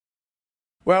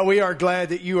Well, we are glad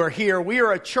that you are here. We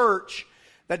are a church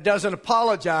that doesn't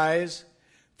apologize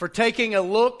for taking a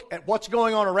look at what's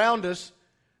going on around us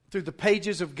through the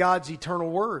pages of God's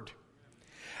eternal Word.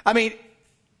 I mean,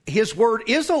 His Word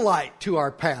is a light to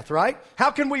our path, right? How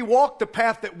can we walk the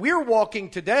path that we're walking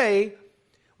today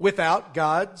without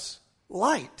God's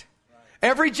light?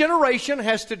 Every generation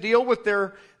has to deal with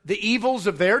the evils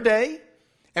of their day,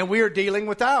 and we are dealing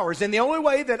with ours. And the only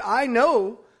way that I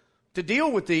know to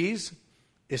deal with these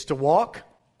is to walk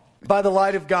by the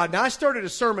light of God. Now, I started a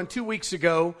sermon 2 weeks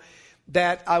ago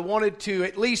that I wanted to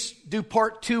at least do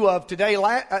part 2 of today.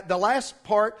 The last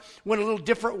part went a little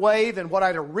different way than what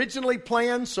I'd originally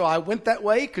planned, so I went that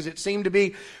way because it seemed to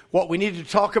be what we needed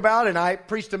to talk about, and I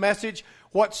preached a message,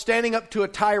 what standing up to a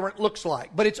tyrant looks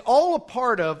like. But it's all a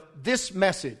part of this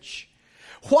message.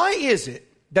 Why is it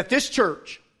that this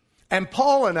church and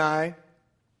Paul and I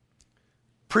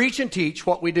preach and teach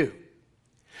what we do?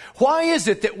 Why is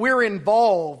it that we're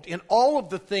involved in all of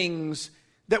the things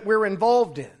that we're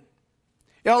involved in?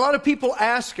 You know, a lot of people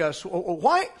ask us,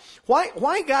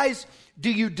 why guys, do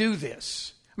you do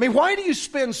this? I mean, why do you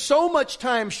spend so much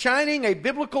time shining a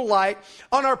biblical light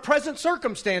on our present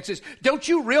circumstances? Don't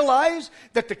you realize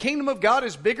that the kingdom of God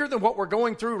is bigger than what we're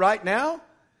going through right now?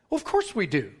 Well, of course we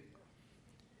do.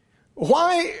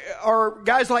 Why are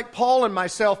guys like Paul and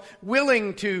myself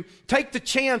willing to take the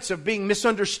chance of being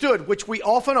misunderstood, which we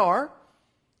often are,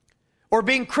 or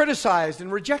being criticized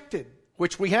and rejected,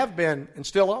 which we have been and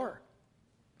still are?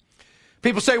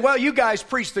 People say, well, you guys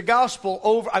preach the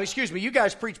gospel you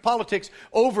guys preach politics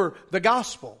over the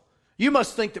gospel. You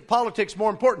must think that politics is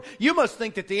more important. You must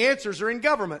think that the answers are in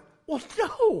government. Well,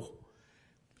 no.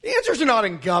 The answers are not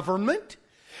in government.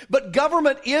 But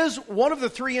government is one of the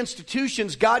 3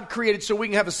 institutions God created so we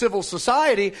can have a civil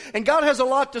society. And God has a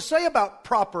lot to say about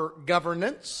proper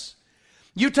governance.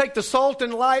 You take the salt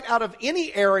and light out of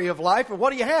any area of life, and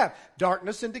what do you have?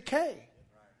 Darkness and decay.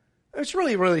 It's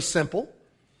really, really simple.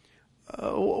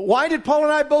 Why did Paul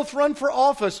and I both run for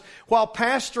office while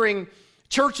pastoring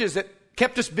churches that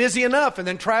kept us busy enough and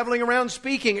then traveling around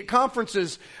speaking at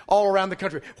conferences all around the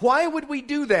country? Why would we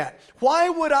do that? Why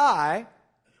would I,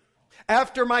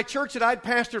 after my church that I'd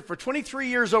pastored for 23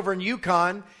 years over in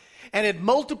Yukon and had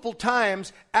multiple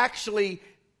times actually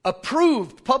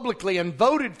approved publicly and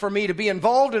voted for me to be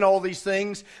involved in all these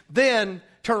things, then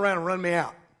turn around and run me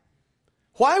out?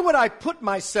 Why would I put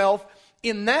myself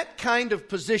in that kind of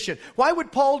position? Why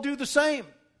would Paul do the same?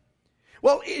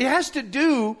 Well, it has to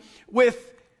do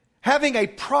with having a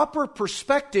proper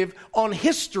perspective on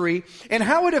history and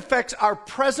how it affects our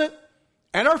present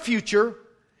and our future,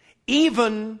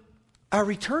 even our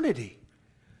eternity.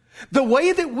 The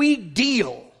way that we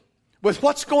deal with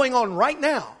what's going on right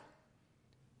now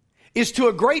is to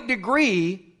a great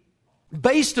degree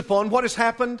based upon what has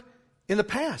happened in the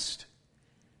past.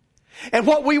 And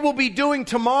what we will be doing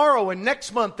tomorrow and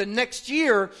next month and next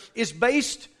year is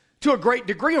based to a great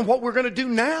degree on what we're going to do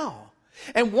now.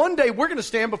 And one day we're going to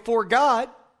stand before God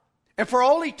and for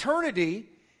all eternity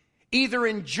either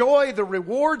enjoy the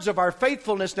rewards of our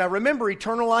faithfulness. Now remember,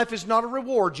 eternal life is not a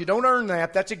reward. You don't earn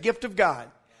that. That's a gift of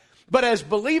God. But as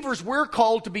believers, we're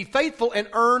called to be faithful and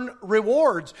earn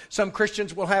rewards. Some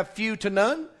Christians will have few to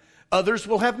none. Others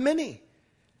will have many.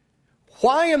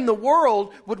 Why in the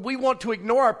world would we want to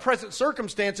ignore our present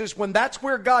circumstances when that's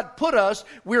where God put us?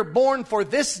 We're born for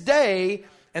this day,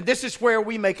 and this is where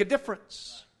we make a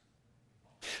difference.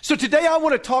 So today I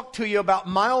want to talk to you about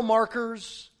mile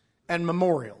markers and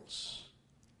memorials,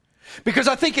 because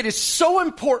I think it is so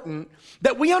important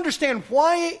that we understand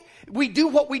why we do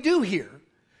what we do here.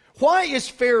 Why is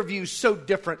Fairview so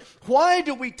different? Why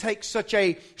do we take such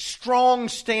a strong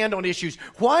stand on issues?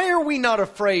 Why are we not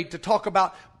afraid to talk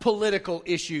about political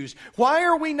issues? Why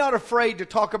are we not afraid to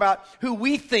talk about who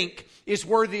we think is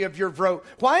worthy of your vote?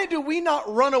 Why do we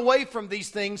not run away from these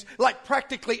things like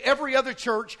practically every other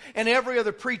church and every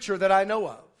other preacher that I know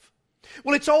of?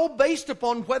 Well, it's all based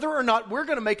upon whether or not we're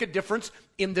going to make a difference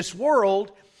in this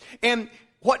world. And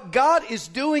what God is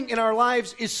doing in our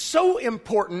lives is so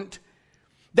important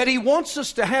that He wants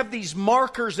us to have these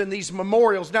markers and these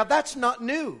memorials. Now, that's not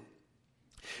new.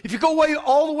 If you go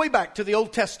all the way back to the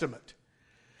Old Testament,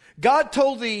 God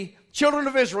told the children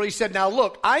of Israel, He said, now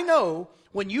look, I know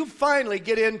when you finally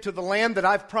get into the land that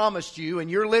I've promised you and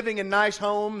you're living in nice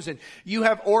homes and you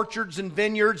have orchards and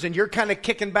vineyards and you're kind of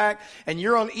kicking back and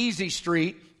you're on easy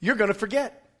street, you're going to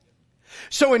forget.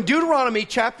 So in Deuteronomy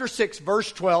chapter 6,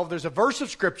 verse 12, there's a verse of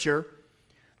Scripture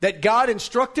that God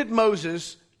instructed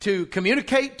Moses to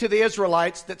communicate to the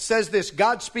Israelites that says this,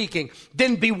 God speaking,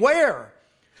 then beware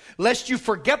lest you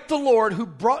forget the Lord who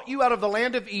brought you out of the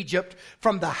land of Egypt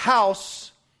from the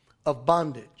house of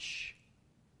bondage.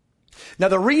 Now,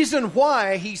 the reason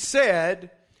why he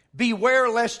said, beware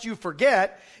lest you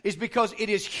forget, is because it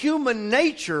is human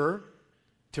nature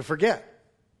to forget.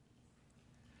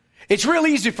 It's real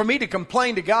easy for me to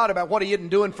complain to God about what He isn't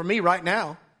doing for me right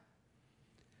now.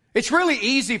 It's really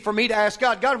easy for me to ask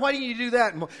God, God, why didn't you do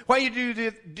that? And why didn't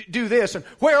you do this? And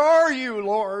where are you,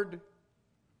 Lord?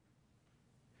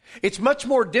 It's much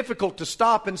more difficult to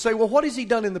stop and say, well, what has He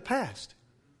done in the past?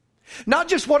 Not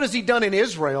just what has He done in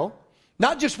Israel,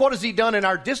 not just what has He done in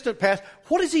our distant past,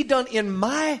 what has He done in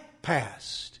my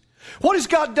past? What has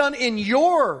God done in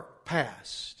your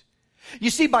past? You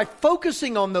see, by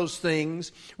focusing on those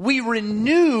things, we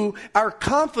renew our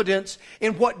confidence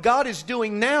in what God is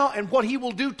doing now and what He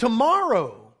will do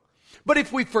tomorrow. But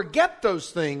if we forget those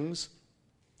things,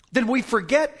 then we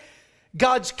forget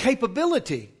God's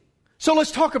capability. So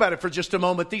let's talk about it for just a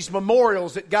moment, these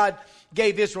memorials that God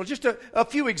gave Israel. Just a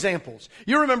few examples.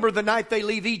 You remember the night they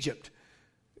leave Egypt.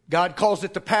 God calls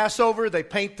it the Passover. They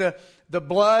paint the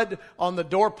blood on the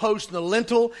doorpost and the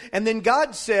lintel. And then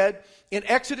God said in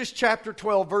Exodus chapter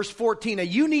 12, verse 14, now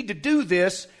you need to do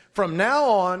this from now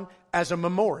on as a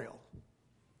memorial.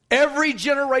 Every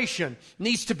generation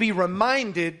needs to be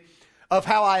reminded of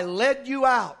how I led you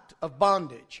out of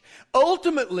bondage.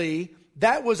 Ultimately,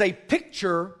 that was a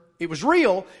picture. It was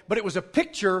real, but it was a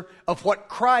picture of what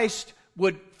Christ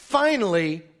would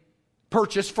finally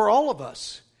purchase for all of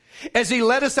us. As He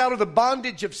led us out of the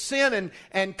bondage of sin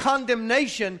and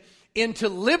condemnation into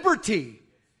liberty,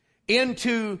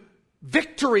 into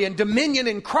victory and dominion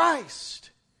in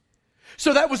Christ.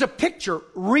 So that was a picture,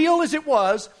 real as it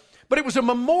was, but it was a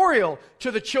memorial to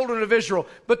the children of Israel.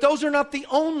 But those are not the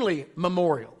only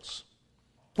memorials.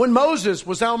 When Moses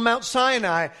was on Mount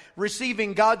Sinai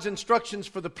receiving God's instructions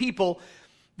for the people,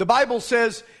 the Bible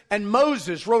says, and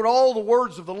Moses wrote all the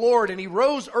words of the Lord, and he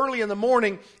rose early in the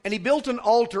morning, and he built an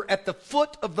altar at the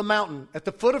foot of the mountain, at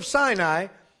the foot of Sinai,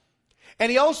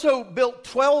 and he also built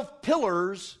 12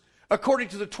 pillars according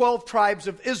to the 12 tribes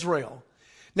of Israel.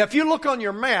 Now, if you look on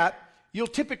your map, you'll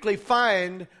typically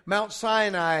find Mount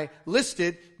Sinai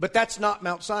listed, but that's not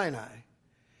Mount Sinai.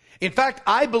 In fact,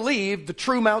 I believe the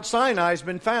true Mount Sinai has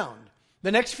been found.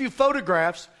 The next few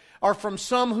photographs are from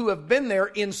some who have been there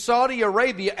in Saudi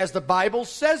Arabia, as the Bible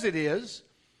says it is.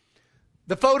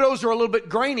 The photos are a little bit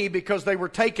grainy because they were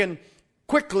taken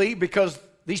quickly because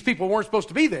these people weren't supposed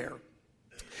to be there.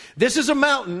 This is a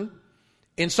mountain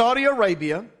in Saudi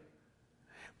Arabia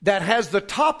that has the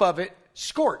top of it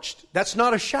scorched. That's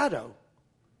not a shadow.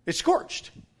 It's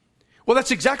scorched. Well, that's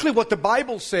exactly what the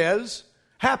Bible says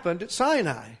happened at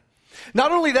Sinai.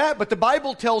 Not only that, but the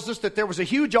Bible tells us that there was a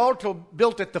huge altar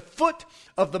built at the foot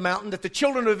of the mountain that the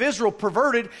children of Israel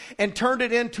perverted and turned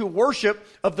it into worship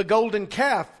of the golden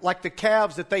calf, like the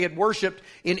calves that they had worshipped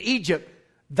in Egypt.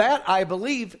 That, I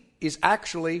believe, is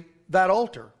actually that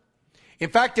altar. In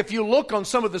fact, if you look on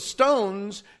some of the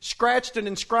stones, scratched and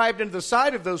inscribed into the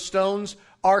side of those stones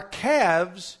are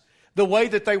calves, the way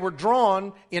that they were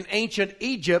drawn in ancient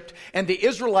Egypt. And the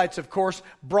Israelites, of course,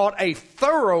 brought a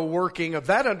thorough working of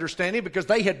that understanding because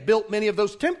they had built many of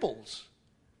those temples.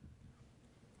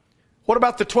 What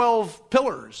about the 12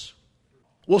 pillars?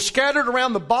 Well, scattered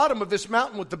around the bottom of this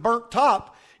mountain with the burnt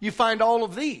top, you find all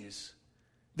of these.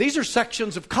 These are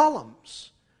sections of columns.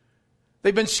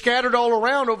 They've been scattered all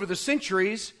around over the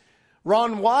centuries.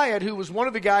 Ron Wyatt, who was one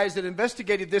of the guys that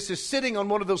investigated this, is sitting on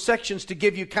one of those sections to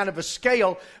give you kind of a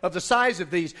scale of the size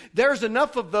of these. There's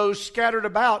enough of those scattered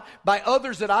about by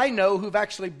others that I know who've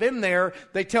actually been there.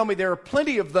 They tell me there are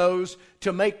plenty of those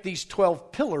to make these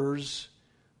 12 pillars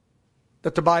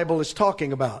that the Bible is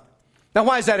talking about. Now,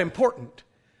 why is that important?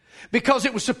 Because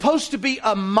it was supposed to be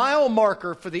a mile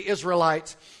marker for the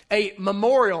Israelites, a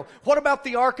memorial. What about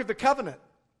the Ark of the Covenant?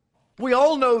 We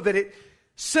all know that it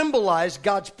symbolized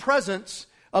God's presence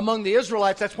among the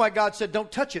Israelites. That's why God said,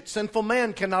 don't touch it. Sinful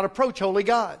man cannot approach holy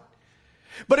God.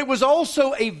 But it was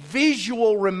also a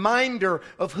visual reminder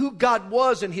of who God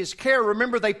was and His care.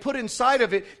 Remember, they put inside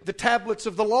of it the tablets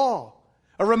of the law,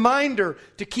 a reminder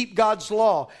to keep God's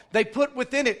law. They put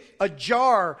within it a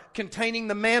jar containing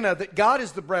the manna, that God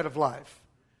is the bread of life.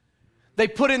 They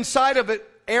put inside of it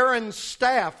Aaron's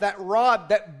staff, that rod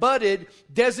that budded,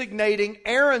 designating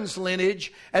Aaron's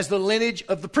lineage as the lineage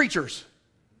of the preachers.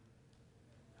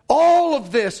 All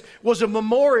of this was a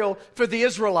memorial for the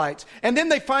Israelites. And then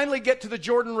they finally get to the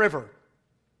Jordan River.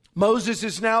 Moses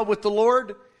is now with the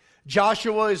Lord.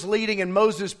 Joshua is leading in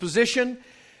Moses' position.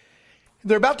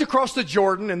 They're about to cross the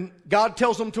Jordan, and God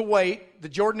tells them to wait. The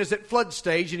Jordan is at flood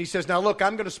stage, and He says, now look,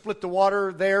 I'm going to split the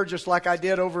water there just like I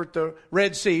did over at the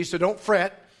Red Sea, so don't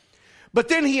fret. But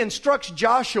then He instructs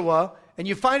Joshua, And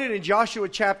you find it in Joshua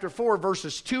chapter 4,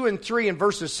 verses 2 and 3 and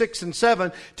verses 6 and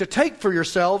 7, to take for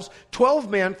yourselves 12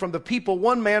 men from the people,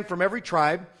 1 man from every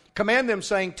tribe. Command them,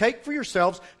 saying, take for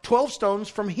yourselves 12 stones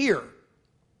from here,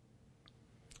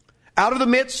 out of the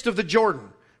midst of the Jordan,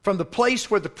 from the place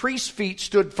where the priest's feet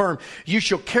stood firm. You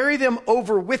shall carry them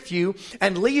over with you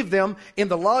and leave them in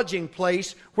the lodging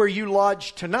place where you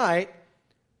lodge tonight.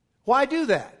 Why do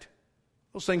that?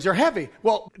 Those things are heavy.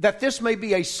 Well, that this may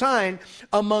be a sign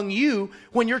among you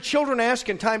when your children ask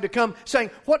in time to come,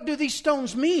 saying, what do these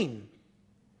stones mean?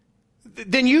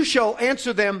 Then you shall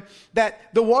answer them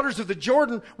that the waters of the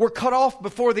Jordan were cut off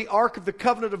before the ark of the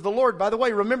covenant of the Lord. By the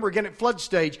way, remember again at flood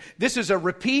stage, this is a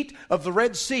repeat of the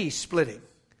Red Sea splitting.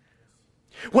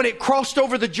 When it crossed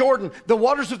over the Jordan, the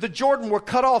waters of the Jordan were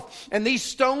cut off, and these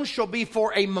stones shall be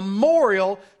for a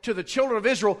memorial to the children of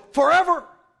Israel forever.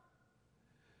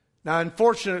 Now,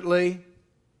 unfortunately,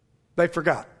 they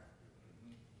forgot.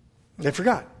 They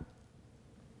forgot.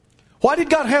 Why did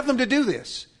God have them to do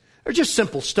this? They're just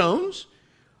simple stones.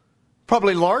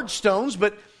 Probably large stones,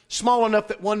 but small enough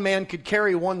that one man could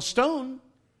carry one stone.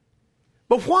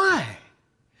 But why?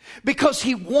 Because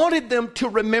He wanted them to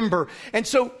remember. And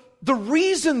so the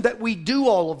reason that we do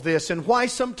all of this, and why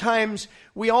sometimes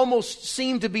we almost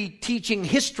seem to be teaching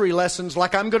history lessons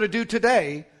like I'm going to do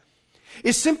today,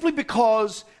 is simply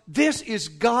because this is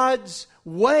God's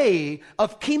way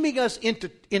of keeping us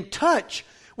in touch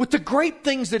with the great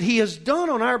things that He has done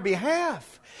on our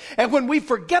behalf. And when we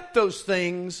forget those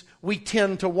things, we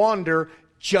tend to wander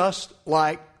just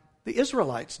like the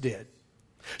Israelites did.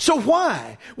 So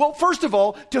why? Well, first of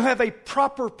all, to have a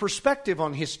proper perspective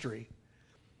on history.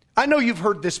 I know you've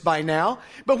heard this by now,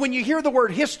 but when you hear the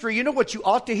word history, you know what you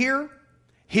ought to hear?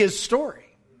 His story.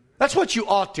 That's what you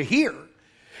ought to hear.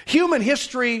 Human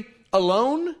history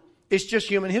alone is just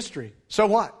human history. So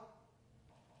what?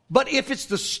 But if it's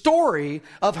the story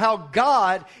of how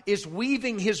God is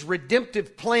weaving His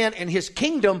redemptive plan and His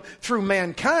kingdom through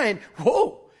mankind,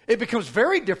 whoa, it becomes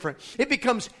very different. It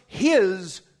becomes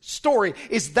His story.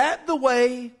 Is that the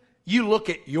way you look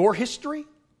at your history?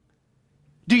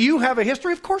 Do you have a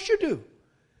history? Of course you do.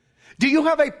 Do you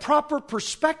have a proper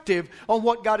perspective on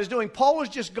what God is doing? Paul has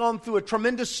just gone through a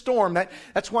tremendous storm.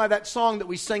 That's why that song that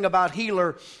we sing about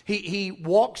Healer, he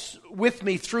walks with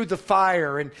me through the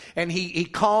fire and he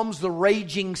calms the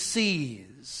raging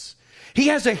seas. He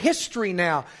has a history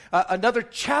now, another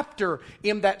chapter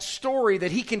in that story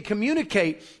that he can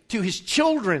communicate to his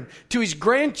children, to his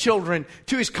grandchildren,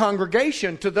 to his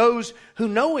congregation, to those who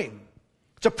know him.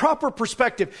 It's a proper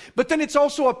perspective, but then it's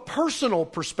also a personal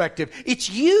perspective. It's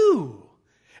you.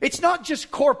 It's not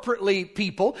just corporately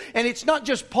people, and it's not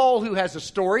just Paul who has a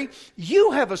story.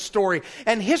 You have a story,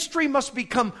 and history must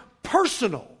become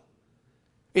personal.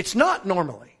 It's not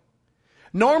normally.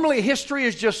 Normally, history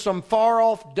is just some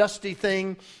far-off, dusty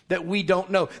thing that we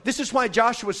don't know. This is why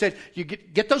Joshua said, you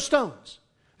get those stones.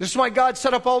 This is why God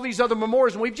set up all these other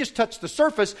memorials, and we've just touched the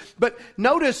surface. But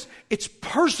notice, it's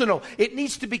personal. It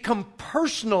needs to become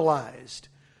personalized.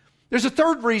 There's a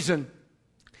third reason.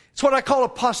 It's what I call a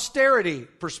posterity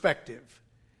perspective.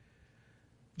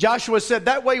 Joshua said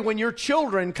that way when your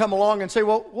children come along and say,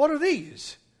 well, what are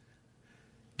these?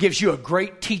 Gives you a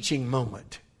great teaching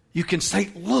moment. You can say,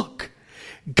 look,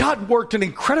 God worked an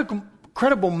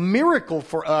incredible miracle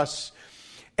for us,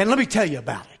 and let me tell you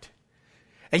about it.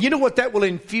 And you know what that will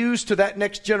infuse to that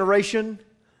next generation?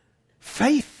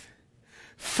 Faith.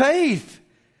 Faith.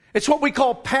 It's what we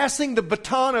call passing the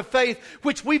baton of faith,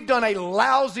 which we've done a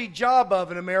lousy job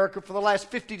of in America for the last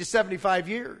 50 to 75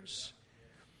 years.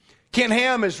 Ken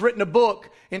Ham has written a book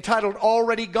entitled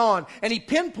Already Gone, and he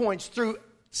pinpoints through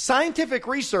scientific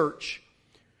research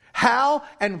how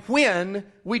and when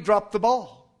we dropped the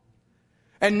ball.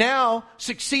 And now,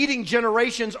 succeeding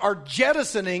generations are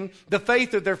jettisoning the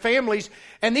faith of their families.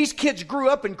 And these kids grew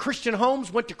up in Christian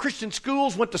homes, went to Christian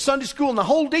schools, went to Sunday school, and the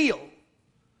whole deal.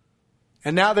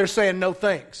 And now they're saying no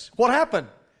thanks. What happened?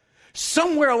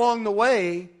 Somewhere along the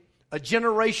way, a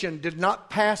generation did not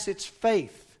pass its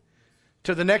faith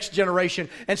to the next generation.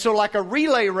 And so like a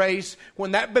relay race,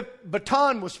 when that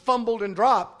baton was fumbled and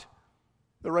dropped,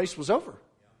 the race was over.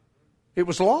 It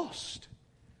was lost.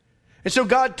 And so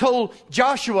God told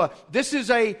Joshua, this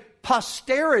is a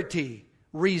posterity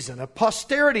reason, a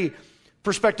posterity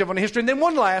perspective on history. And then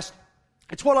one last,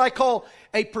 it's what I call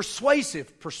a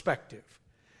persuasive perspective.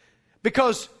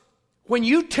 Because when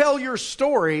you tell your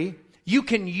story, you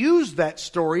can use that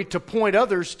story to point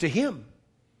others to Him.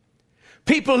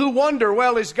 People who wonder,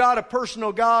 well, is God a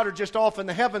personal God or just off in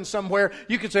the heavens somewhere?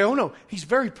 You can say, oh no, He's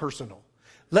very personal.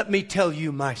 Let me tell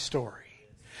you my story.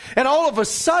 And all of a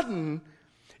sudden,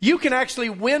 you can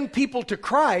actually win people to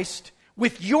Christ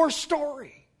with your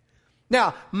story.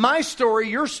 Now, my story,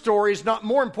 your story is not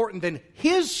more important than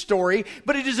his story,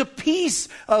 but it is a piece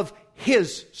of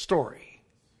his story.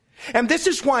 And this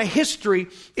is why history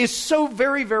is so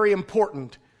very, very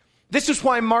important. This is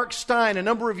why Mark Steyn, a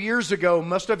number of years ago,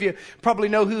 most of you probably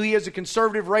know who he is, a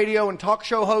conservative radio and talk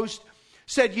show host,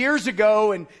 said years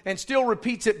ago and still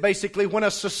repeats it basically, when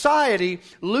a society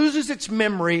loses its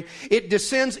memory, it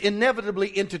descends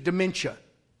inevitably into dementia.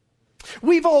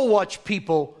 We've all watched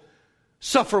people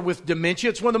suffer with dementia.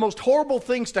 It's one of the most horrible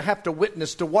things to have to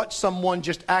witness, to watch someone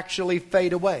just actually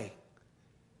fade away.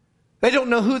 They don't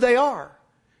know who they are.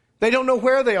 They don't know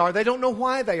where they are. They don't know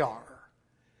why they are.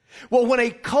 Well, when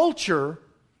a culture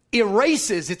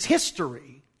erases its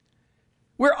history,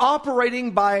 we're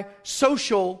operating by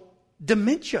social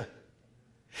dementia.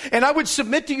 And I would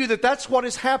submit to you that that's what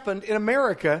has happened in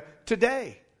America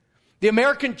today. The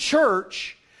American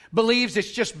church believes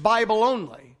it's just Bible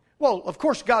only. Well, of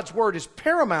course, God's Word is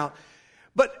paramount,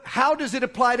 but how does it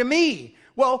apply to me?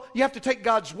 Well, you have to take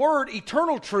God's Word,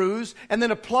 eternal truths, and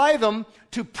then apply them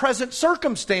to present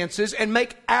circumstances and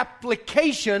make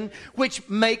application, which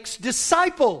makes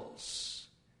disciples,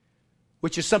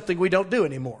 which is something we don't do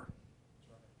anymore.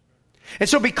 And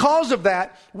so because of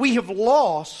that, we have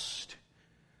lost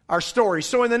our stories.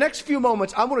 So in the next few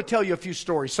moments, I want to tell you a few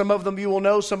stories. Some of them you will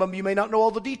know, some of them you may not know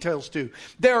all the details to.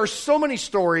 There are so many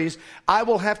stories, I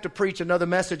will have to preach another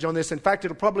message on this. In fact,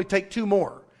 it'll probably take 2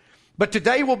 more. But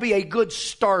today will be a good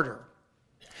starter.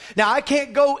 Now, I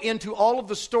can't go into all of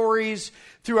the stories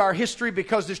through our history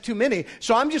because there's too many.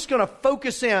 So I'm just going to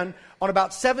focus in on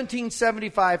about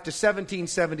 1775 to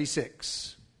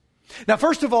 1776. Now,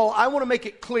 first of all, I want to make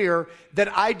it clear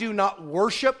that I do not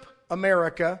worship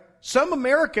America. Some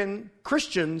American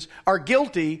Christians are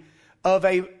guilty of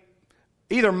a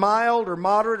either mild or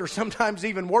moderate or sometimes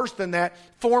even worse than that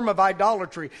form of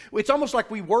idolatry. It's almost like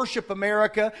we worship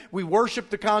America, we worship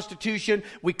the Constitution,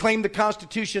 we claim the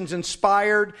Constitution's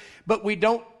inspired, but we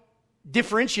don't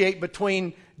differentiate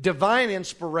between divine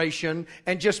inspiration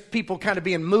and just people kind of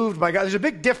being moved by God. There's a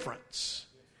big difference.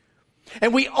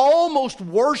 And we almost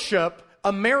worship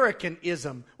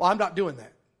Americanism. Well, I'm not doing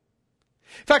that.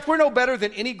 In fact, we're no better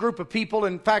than any group of people.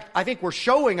 In fact, I think we're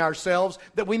showing ourselves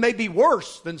that we may be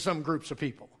worse than some groups of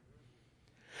people.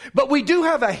 But we do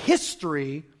have a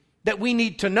history that we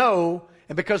need to know,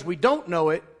 and because we don't know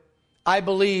it, I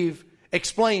believe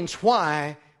explains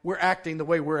why we're acting the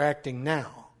way we're acting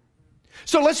now.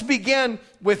 So let's begin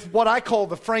with what I call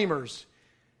the framers.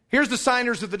 Here's the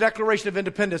signers of the Declaration of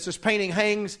Independence. This painting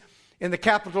hangs in the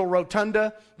Capitol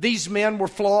Rotunda. These men were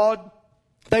flawed.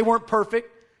 They weren't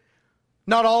perfect.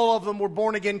 Not all of them were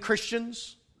born-again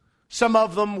Christians. Some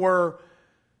of them were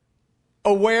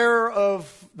aware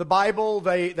of the Bible.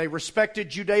 They respected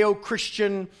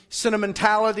Judeo-Christian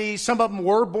sentimentality. Some of them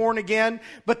were born again.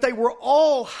 But they were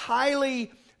all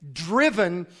highly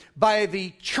driven by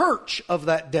the church of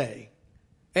that day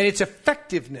and its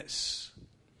effectiveness.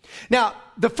 Now,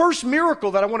 the first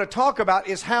miracle that I want to talk about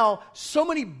is how so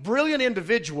many brilliant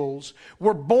individuals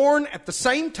were born at the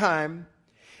same time,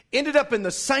 ended up in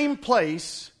the same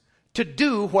place to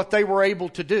do what they were able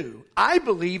to do. I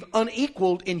believe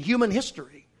unequaled in human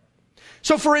history.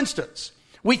 So for instance,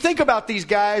 we think about these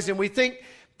guys and we think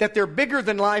that they're bigger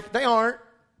than life. They aren't.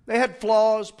 They had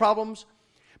flaws, problems.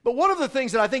 But one of the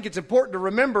things that I think it's important to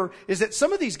remember is that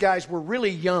some of these guys were really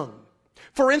young.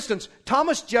 For instance,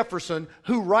 Thomas Jefferson,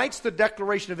 who writes the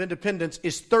Declaration of Independence,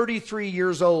 is 33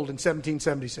 years old in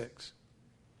 1776.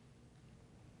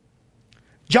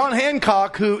 John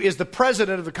Hancock, who is the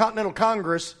president of the Continental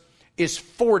Congress, is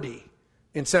 40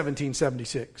 in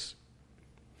 1776.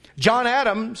 John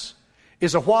Adams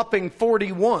is a whopping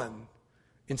 41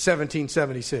 in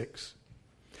 1776.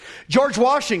 George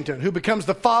Washington, who becomes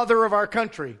the father of our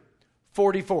country,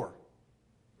 44.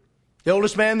 The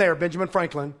oldest man there, Benjamin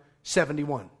Franklin,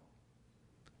 71.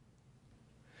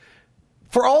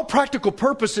 For all practical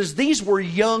purposes, these were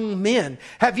young men.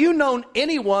 Have you known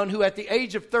anyone who at the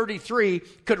age of 33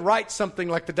 could write something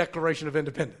like the Declaration of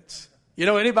Independence? You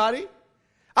know anybody?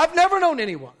 I've never known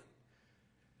anyone.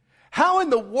 How in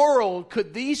the world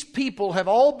could these people have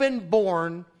all been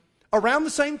born around the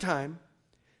same time,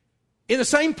 in the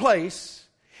same place,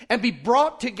 and be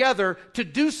brought together to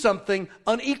do something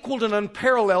unequaled and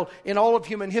unparalleled in all of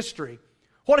human history?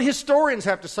 What do historians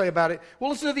have to say about it?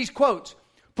 Well, listen to these quotes.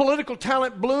 Political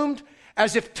talent bloomed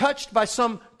as if touched by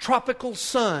some tropical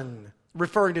sun,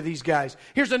 referring to these guys.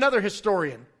 Here's another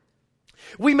historian.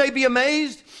 We may be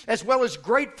amazed as well as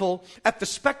grateful at the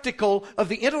spectacle of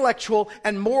the intellectual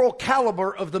and moral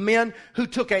caliber of the men who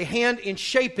took a hand in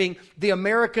shaping the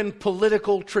American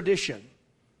political tradition.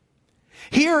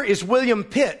 Here is William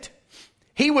Pitt.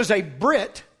 He was a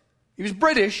Brit. He was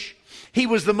British. He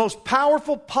was the most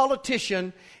powerful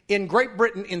politician in Great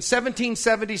Britain in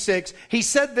 1776. He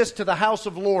said this to the House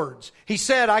of Lords. He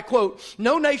said, I quote,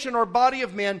 "No nation or body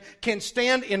of men can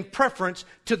stand in preference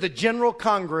to the General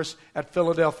Congress at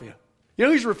Philadelphia." You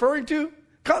know who he's referring to?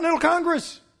 Continental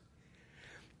Congress.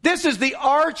 This is the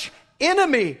arch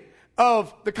enemy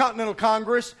of the Continental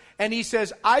Congress. And he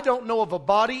says, I don't know of a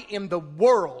body in the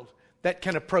world that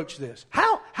can approach this.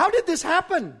 How did this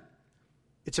happen?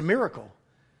 It's a miracle.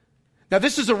 Now,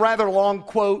 this is a rather long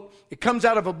quote. It comes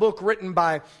out of a book written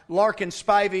by Larkin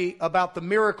Spivey about the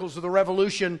miracles of the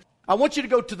Revolution. I want you to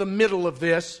go to the middle of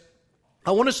this.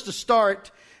 I want us to start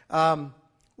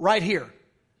right here.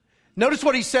 Notice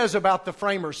what he says about the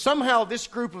framers. Somehow this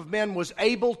group of men was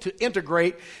able to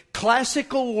integrate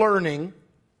classical learning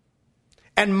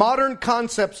and modern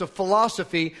concepts of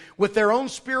philosophy with their own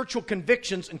spiritual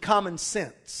convictions and common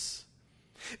sense.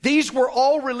 These were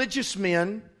all religious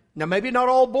men. Now, maybe not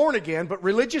all born again, but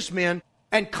religious men,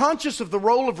 and conscious of the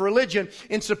role of religion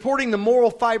in supporting the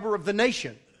moral fiber of the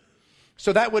nation.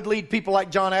 So that would lead people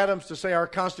like John Adams to say our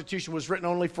Constitution was written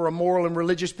only for a moral and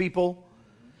religious people.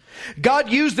 God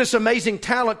used this amazing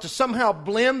talent to somehow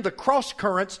blend the cross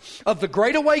currents of the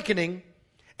Great Awakening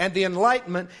and the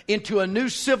Enlightenment into a new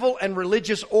civil and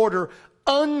religious order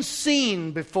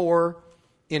unseen before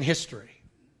in history.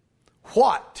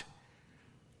 What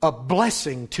a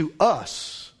blessing to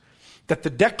us that the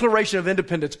Declaration of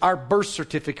Independence, our birth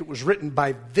certificate, was written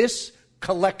by this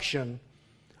collection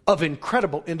of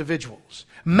incredible individuals.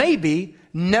 Maybe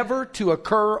never to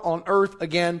occur on earth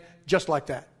again just like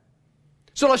that.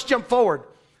 So let's jump forward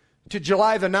to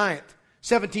July the 9th,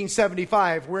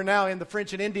 1775. We're now in the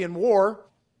French and Indian War.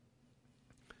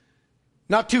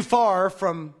 Not too far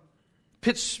from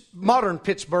modern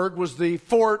Pittsburgh was the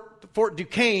Fort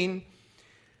Duquesne.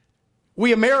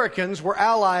 We Americans were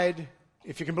allied,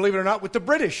 if you can believe it or not, with the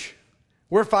British.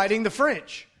 We're fighting the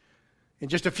French. In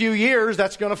just a few years,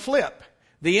 that's going to flip.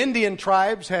 The Indian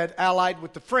tribes had allied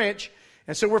with the French,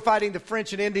 and so we're fighting the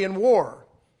French and Indian War.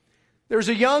 There's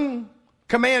a young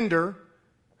commander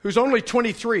who's only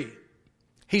 23.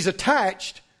 He's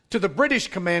attached to the British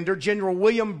commander, General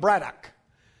William Braddock.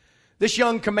 This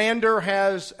young commander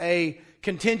has a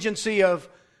contingency of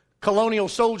colonial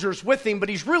soldiers with him, but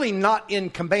he's really not in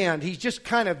command. He's just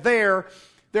kind of there.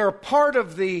 They're a part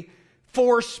of the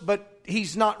force, but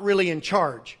he's not really in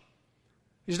charge.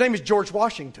 His name is George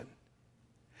Washington.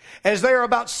 As they are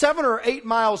about 7 or 8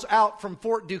 miles out from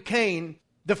Fort Duquesne,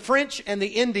 the French and the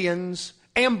Indians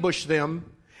ambushed them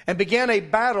and began a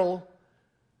battle,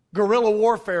 guerrilla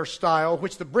warfare style,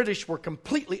 which the British were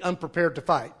completely unprepared to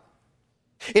fight.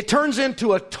 It turns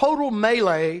into a total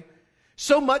melee,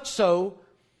 so much so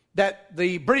that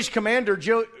the British commander,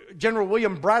 General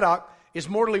William Braddock, is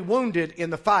mortally wounded in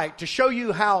the fight. To show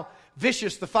you how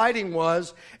vicious the fighting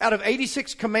was, out of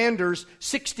 86 commanders,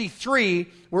 63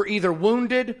 were either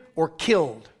wounded or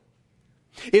killed.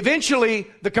 Eventually,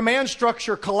 the command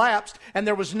structure collapsed and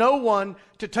there was no one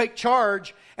to take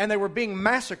charge and they were being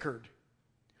massacred.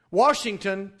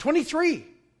 Washington, 23,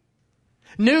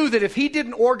 knew that if he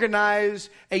didn't organize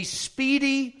a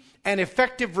speedy and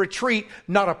effective retreat,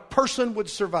 not a person would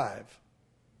survive.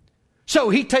 So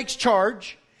he takes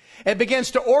charge and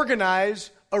begins to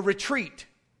organize a retreat.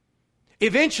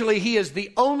 Eventually, he is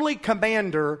the only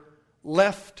commander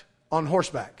left on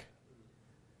horseback.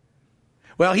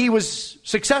 Well, he was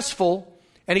successful,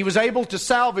 and he was able to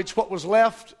salvage what was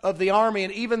left of the army.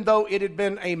 And even though it had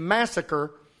been a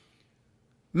massacre,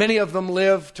 many of them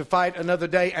lived to fight another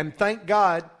day. And thank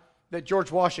God that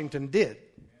George Washington did.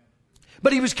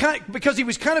 But because he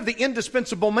was kind of the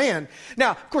indispensable man.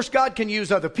 Now, of course, God can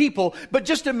use other people, but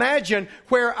just imagine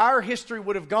where our history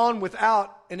would have gone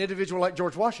without an individual like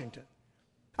George Washington.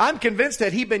 I'm convinced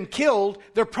that he'd been killed,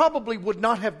 there probably would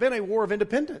not have been a war of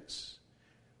independence.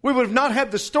 We would have not had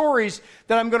the stories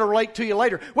that I'm going to relate to you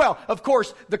later. Well, of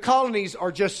course, the colonies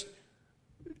are just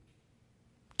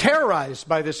terrorized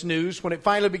by this news when it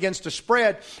finally begins to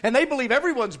spread, and they believe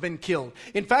everyone's been killed.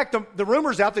 In fact, the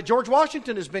rumor's out that George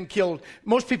Washington has been killed.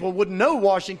 Most people wouldn't know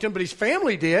Washington, but his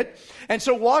family did. And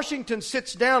so Washington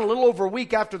sits down a little over a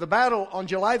week after the battle on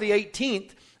July the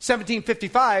 18th,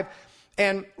 1755,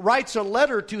 and writes a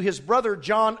letter to his brother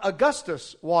John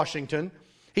Augustus Washington.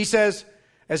 He says,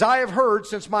 "As I have heard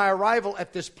since my arrival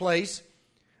at this place,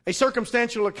 a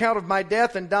circumstantial account of my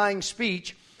death and dying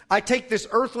speech, I take this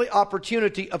earthly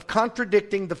opportunity of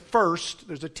contradicting the first,"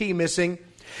 there's a T missing,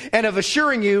 "and of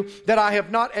assuring you that I have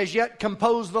not as yet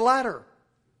composed the latter.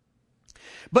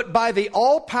 but by the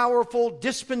all-powerful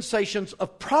dispensations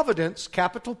of providence,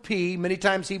 capital P, many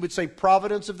times he would say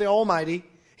providence of the Almighty,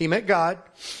 he meant God,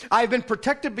 I have been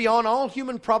protected beyond all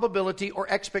human probability or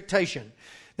expectation.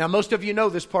 Now, most of you know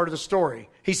this part of the story.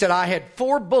 He said, I had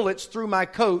 4 bullets through my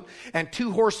coat and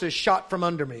 2 horses shot from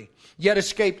under me, yet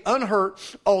escaped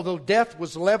unhurt, although death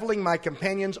was leveling my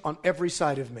companions on every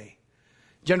side of me.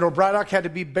 General Braddock had to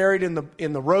be buried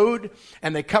in the road,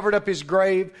 and they covered up his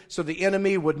grave so the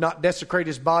enemy would not desecrate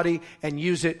his body and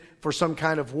use it for some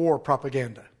kind of war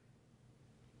propaganda.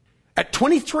 At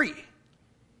 23,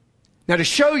 now, to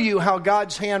show you how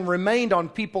God's hand remained on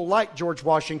people like George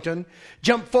Washington,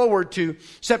 jump forward to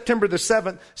September the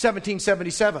 7th,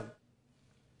 1777.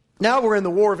 Now we're in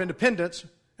the War of Independence,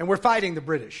 and we're fighting the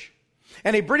British.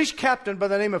 And a British captain by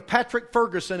the name of Patrick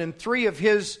Ferguson and 3 of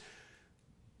his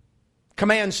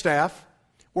command staff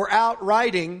were out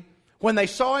riding when they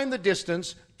saw in the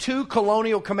distance 2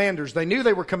 colonial commanders. They knew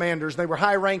they were commanders. They were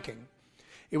high-ranking.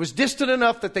 It was distant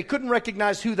enough that they couldn't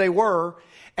recognize who they were,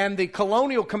 and the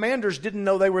colonial commanders didn't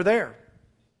know they were there.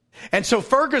 And so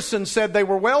Ferguson said they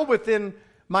were well within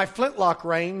my flintlock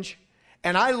range,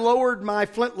 and I lowered my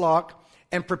flintlock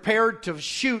and prepared to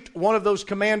shoot one of those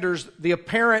commanders, the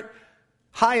apparent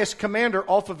highest commander,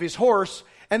 off of his horse.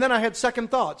 And then I had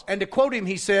second thoughts. And to quote him,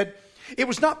 he said, it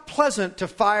was not pleasant to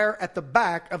fire at the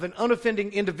back of an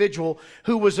unoffending individual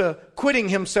who was acquitting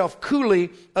himself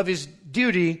coolly of his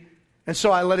duty, and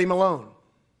so I let him alone.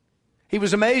 He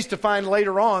was amazed to find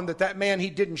later on that man he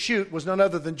didn't shoot was none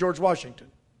other than George Washington.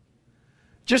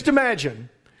 Just imagine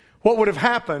what would have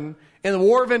happened in the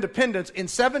War of Independence in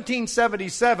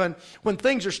 1777 when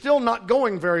things are still not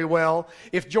going very well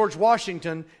if George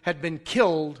Washington had been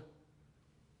killed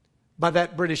by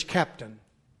that British captain.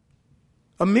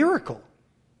 A miracle.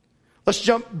 Let's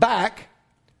jump back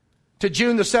to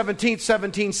June the 17th,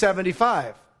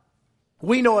 1775.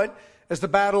 We know it as the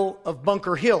Battle of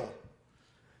Bunker Hill.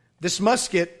 This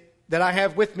musket that I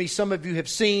have with me, some of you have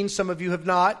seen, some of you have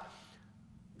not.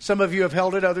 Some of you have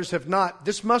held it, others have not.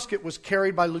 This musket was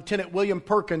carried by Lieutenant William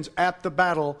Perkins at the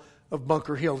Battle of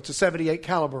Bunker Hill. It's a 78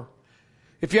 caliber.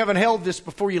 If you haven't held this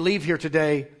before you leave here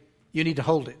today, you need to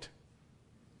hold it.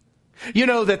 You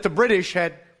know that the British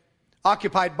had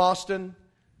occupied Boston.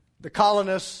 The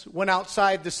colonists went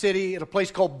outside the city at a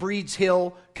place called Breed's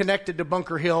Hill, connected to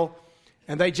Bunker Hill,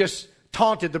 and they just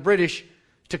taunted the British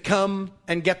to come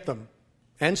and get them.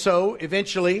 And so,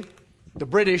 eventually, the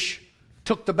British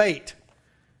took the bait.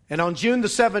 And on June the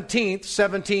 17th,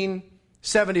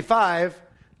 1775,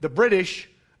 the British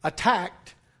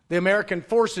attacked the American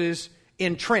forces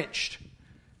entrenched.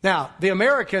 Now, the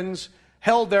Americans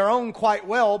held their own quite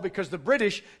well because the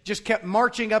British just kept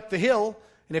marching up the hill.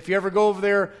 And if you ever go over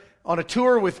there on a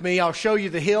tour with me, I'll show you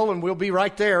the hill, and we'll be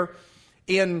right there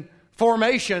in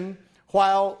formation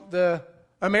while the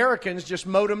Americans just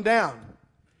mowed them down.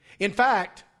 In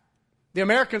fact, the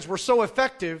Americans were so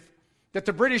effective that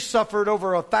the British suffered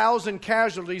over 1,000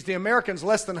 casualties, the Americans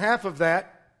less than half of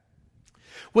that,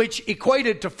 which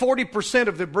equated to 40%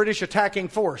 of the British attacking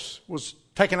force was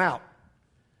taken out.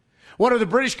 One of the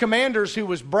British commanders who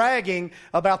was bragging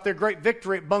about their great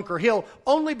victory at Bunker Hill,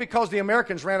 only because the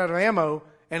Americans ran out of ammo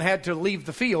and had to leave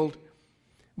the field,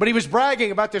 but he was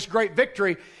bragging about this great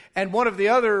victory, and one of the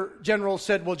other generals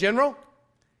said, well, General,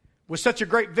 with such a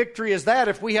great victory as that,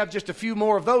 if we have just a few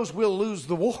more of those, we'll lose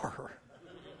the war.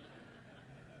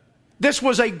 This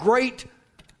was a great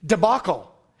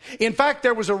debacle. In fact,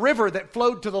 there was a river that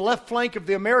flowed to the left flank of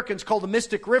the Americans called the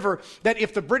Mystic River, that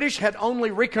if the British had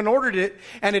only reconnoitered it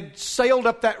and had sailed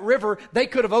up that river, they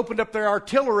could have opened up their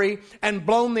artillery and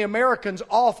blown the Americans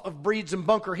off of Breed's and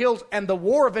Bunker Hills, and the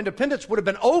War of Independence would have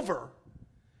been over.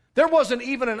 There wasn't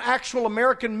even an actual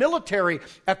American military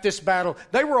at this battle.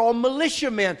 They were all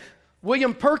militiamen.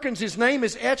 William Perkins, his name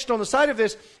is etched on the side of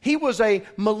this. He was a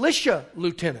militia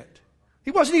lieutenant. He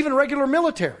wasn't even regular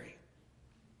military.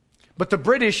 But the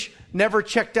British never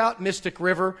checked out Mystic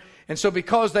River, and so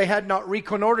because they had not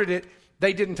reconnoitered it,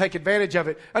 they didn't take advantage of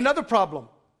it. Another problem.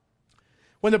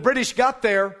 When the British got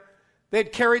there, they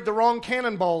had carried the wrong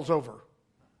cannonballs over.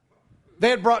 They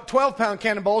had brought 12-pound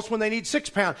cannonballs when they need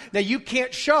 6-pound. Now, you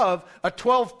can't shove a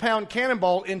 12-pound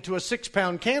cannonball into a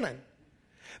 6-pound cannon.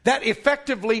 That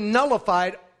effectively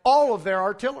nullified all of their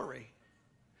artillery.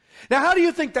 Now, how do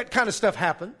you think that kind of stuff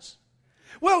happens?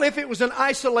 Well, if it was an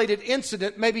isolated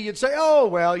incident, maybe you'd say, oh,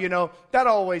 well, that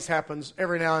always happens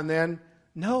every now and then.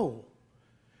 No,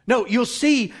 you'll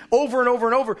see over and over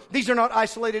and over, these are not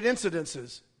isolated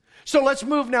incidences. So let's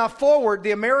move now forward.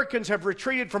 The Americans have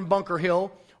retreated from Bunker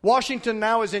Hill. Washington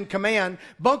now is in command.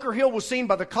 Bunker Hill was seen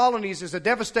by the colonies as a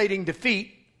devastating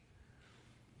defeat.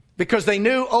 because they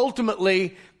knew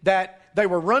ultimately that they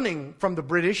were running from the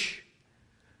British.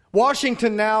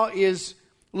 Washington now is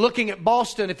looking at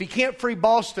Boston. If he can't free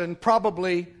Boston,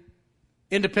 probably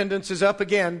independence is up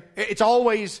again. It's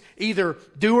always either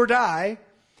do or die.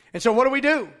 And so what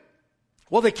do?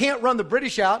 Well, they can't run the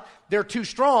British out. They're too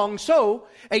strong. So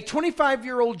a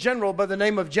 25-year-old general by the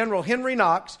name of General Henry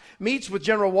Knox meets with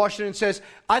General Washington and says,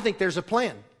 I think there's a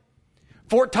plan.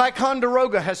 Fort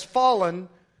Ticonderoga has fallen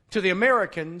to the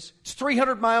Americans. It's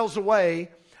 300 miles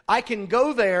away. I can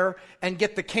go there and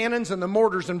get the cannons and the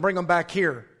mortars and bring them back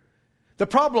here. The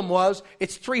problem was,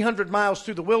 it's 300 miles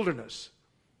through the wilderness.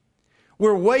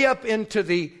 We're way up into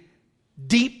the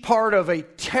deep part of a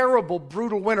terrible,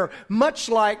 brutal winter, much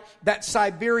like that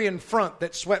Siberian front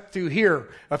that swept through here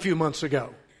a few months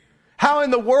ago. How in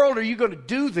the world are you going to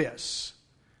do this?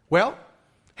 Well,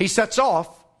 he sets off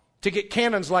to get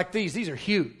cannons like these. These are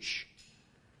huge.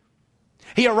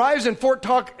 He arrives in Fort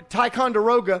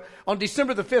Ticonderoga on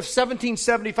December the 5th,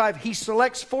 1775. He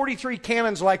selects 43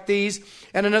 cannons like these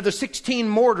and another 16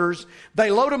 mortars. They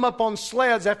load them up on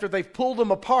sleds after they've pulled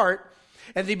them apart,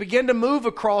 and they begin to move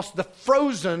across the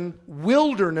frozen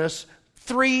wilderness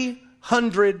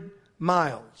 300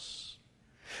 miles.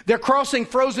 They're crossing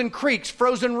frozen creeks,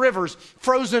 frozen rivers,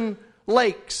 frozen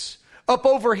lakes, up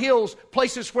over hills,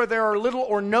 places where there are little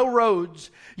or no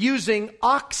roads, using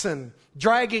oxen,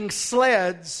 dragging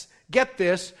sleds, get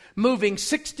this, moving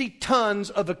 60 tons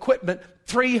of equipment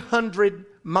 300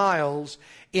 miles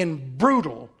in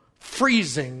brutal,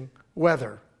 freezing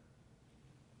weather.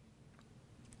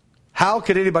 How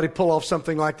could anybody pull off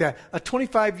something like that? A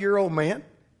 25-year-old man?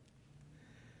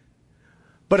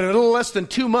 But in a little less than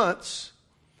 2 months,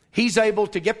 he's able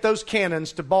to get those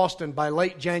cannons to Boston by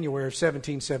late January of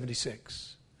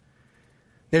 1776.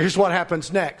 Now, here's what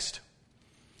happens next.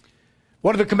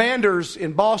 One of the commanders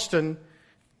in Boston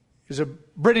is a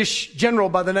British general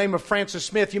by the name of Francis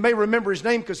Smith. You may remember his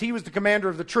name because he was the commander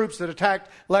of the troops that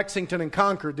attacked Lexington and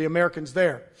conquered the Americans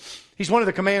there. He's one of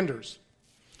the commanders.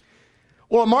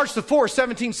 Well, on March the 4th,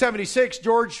 1776,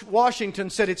 George Washington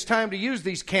said it's time to use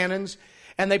these cannons,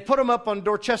 and they put them up on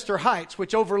Dorchester Heights,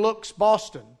 which overlooks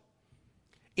Boston.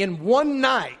 In one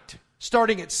night,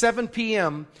 starting at 7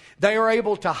 p.m., they were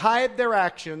able to hide their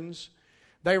actions.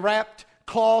 They wrapped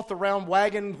cloth around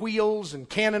wagon wheels and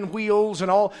cannon wheels and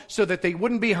all so that they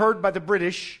wouldn't be heard by the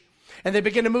British. And they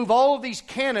began to move all of these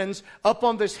cannons up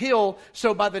on this hill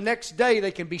so by the next day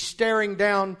they can be staring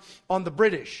down on the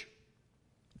British.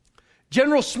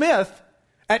 General Smith,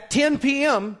 at 10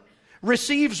 p.m.,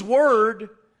 receives word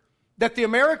that the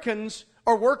Americans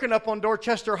are working up on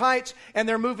Dorchester Heights and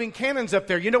they're moving cannons up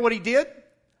there. You know what he did?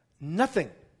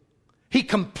 Nothing. He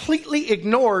completely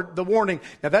ignored the warning.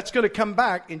 Now, that's going to come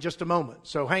back in just a moment,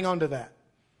 so hang on to that.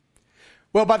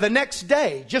 Well, by the next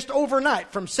day, just overnight,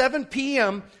 from 7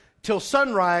 p.m. till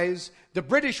sunrise, the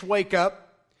British wake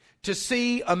up to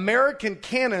see American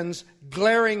cannons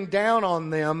glaring down on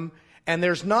them, and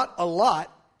there's not a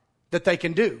lot that they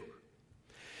can do.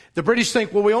 The British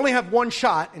think, well, we only have one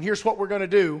shot, and here's what we're going to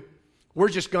do. We're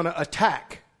just going to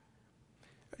attack.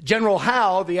 General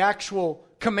Howe, the actual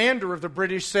commander of the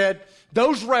British, said,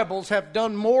 those rebels have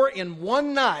done more in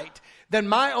one night than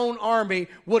my own army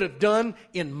would have done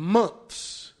in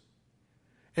months.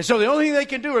 And so the only thing they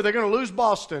can do, or they're going to lose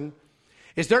Boston,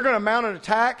 is they're going to mount an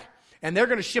attack, and they're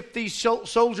going to ship these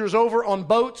soldiers over on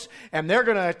boats, and they're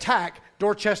going to attack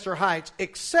Dorchester Heights,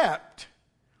 except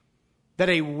that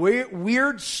a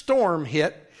weird storm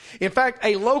hit. In fact,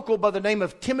 a local by the name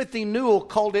of Timothy Newell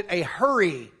called it a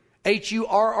hurry,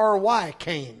 Hurry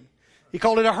cane. He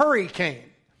called it a hurricane.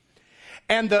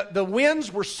 And the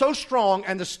winds were so strong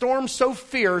and the storm so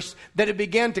fierce that it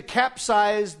began to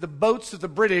capsize the boats of the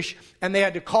British, and they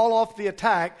had to call off the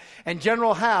attack. And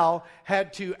General Howe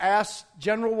had to ask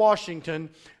General Washington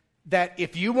that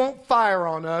if you won't fire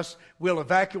on us, we'll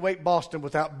evacuate Boston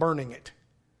without burning it.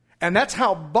 And that's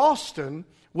how Boston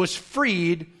was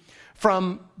freed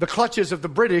from the clutches of the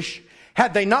British.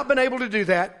 Had they not been able to do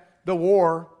that, the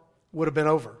war would have been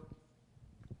over.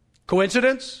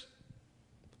 Coincidence?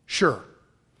 Sure.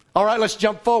 All right, let's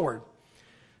jump forward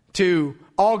to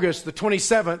August the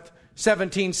 27th,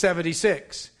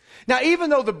 1776. Now, even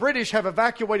though the British have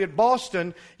evacuated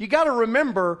Boston, you got to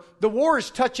remember the war is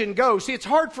touch and go. See, it's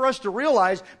hard for us to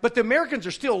realize, but the Americans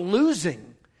are still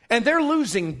losing, and they're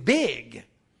losing big.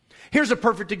 Here's a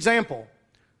perfect example.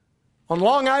 On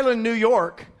Long Island, New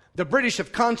York, the British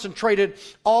have concentrated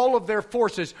all of their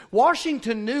forces.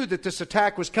 Washington knew that this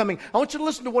attack was coming. I want you to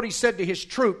listen to what he said to his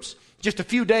troops just a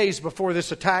few days before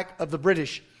this attack of the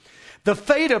British. The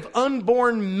fate of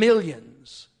unborn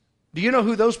millions. Do you know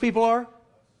who those people are?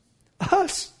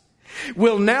 Us.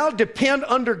 will now depend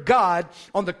under God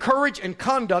on the courage and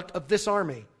conduct of this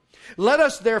army. Let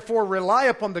us therefore rely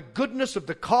upon the goodness of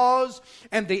the cause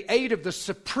and the aid of the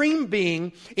Supreme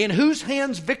Being, in whose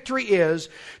hands victory is,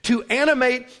 to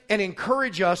animate and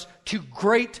encourage us to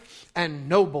great and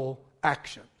noble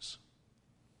actions.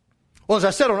 Well, as I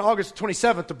said, on August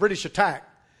 27th, the British attack.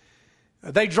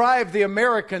 They drive the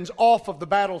Americans off of the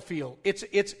battlefield. It's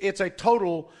a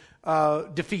total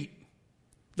defeat.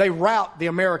 They rout the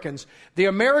Americans. The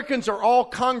Americans are all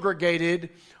congregated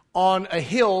on a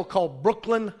hill called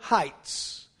Brooklyn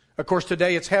Heights. Of course,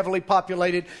 today it's heavily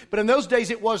populated, but in those days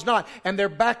it was not. And they're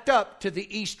backed up to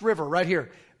the East River right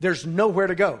here. There's nowhere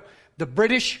to go. The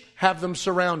British have them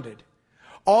surrounded.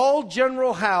 All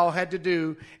General Howe had to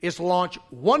do is launch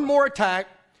one more attack.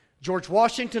 George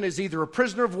Washington is either a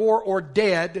prisoner of war or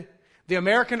dead. The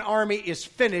American army is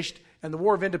finished, and the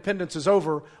War of Independence is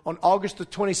over on August the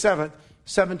 27th,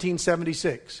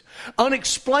 1776.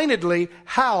 Unexplainedly,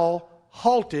 Howe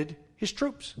halted his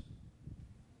troops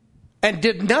and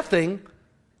did nothing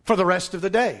for the rest of the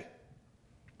day.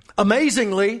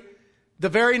 Amazingly, the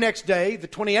very next day, the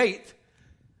 28th,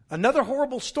 another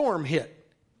horrible storm hit.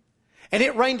 And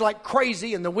it rained like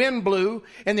crazy, and the wind blew,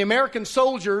 and the American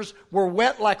soldiers were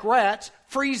wet like rats,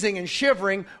 freezing and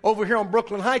shivering over here on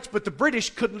Brooklyn Heights, but the British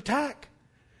couldn't attack.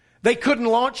 They couldn't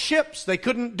launch ships. They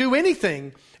couldn't do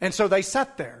anything. And so they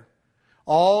sat there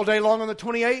all day long on the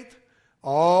 28th,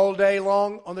 all day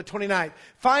long on the 29th.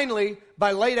 Finally,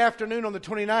 by late afternoon on the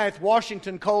 29th,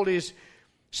 Washington called his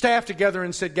staff together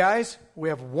and said, guys, we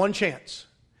have one chance.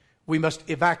 We must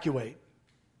evacuate.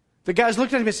 The guys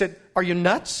looked at him and said, are you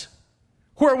nuts?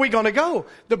 Where are we going to go?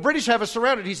 The British have us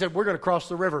surrounded. He said, we're going to cross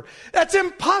the river. That's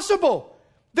impossible.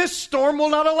 This storm will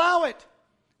not allow it.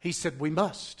 He said, we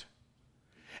must.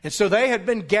 And so they had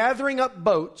been gathering up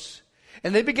boats,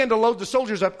 and they began to load the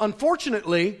soldiers up.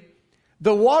 Unfortunately,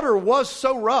 the water was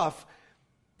so rough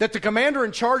that the commander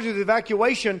in charge of the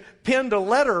evacuation penned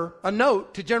a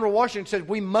note to General Washington and said,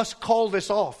 we must call this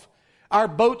off. Our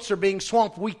boats are being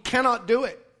swamped. We cannot do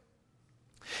it.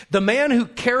 The man who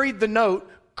carried the note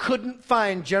couldn't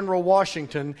find General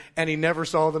Washington, and he never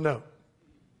saw the note.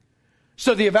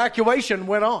 So the evacuation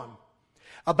went on.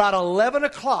 About 11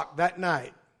 o'clock that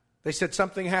night, they said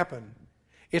something happened.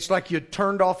 It's like you'd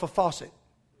turned off a faucet.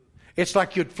 It's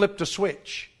like you'd flipped a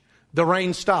switch. The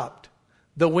rain stopped.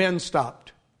 The wind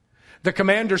stopped. The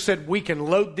commander said, we can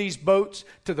load these boats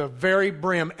to the very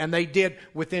brim. And they did,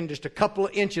 within just a couple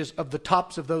of inches of the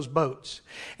tops of those boats.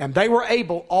 And they were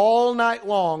able all night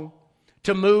long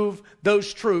to move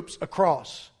those troops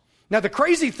across. Now, the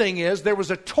crazy thing is, there was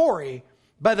a Tory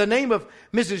by the name of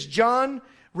Mrs. John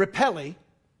Ripley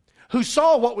who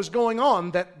saw what was going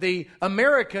on, that the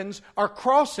Americans are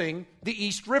crossing the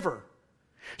East River.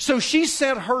 So she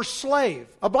sent her slave,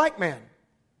 a black man,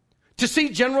 to see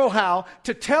General Howe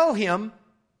to tell him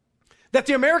that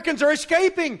the Americans are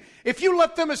escaping. If you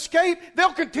let them escape,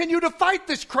 they'll continue to fight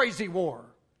this crazy war.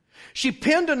 She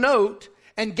penned a note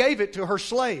and gave it to her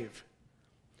slave.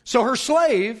 So her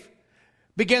slave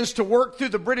begins to work through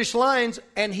the British lines,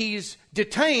 and he's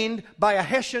detained by a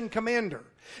Hessian commander.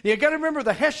 You got to remember,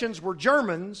 the Hessians were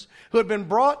Germans who had been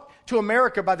brought to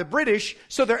America by the British,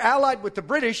 so they're allied with the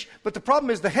British, but the problem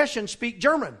is the Hessians speak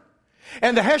German.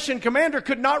 And the Hessian commander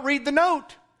could not read the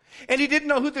note. And he didn't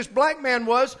know who this black man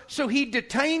was, so he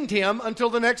detained him until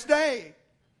the next day.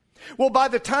 Well, by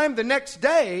the time the next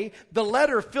day, the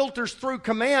letter filters through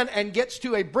command and gets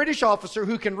to a British officer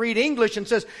who can read English and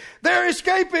says, they're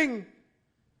escaping.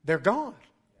 They're gone.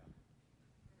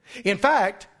 In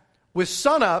fact, with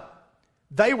sunup,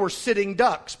 they were sitting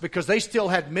ducks because they still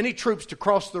had many troops to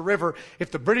cross the river.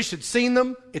 If the British had seen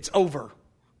them, it's over.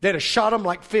 They'd have shot them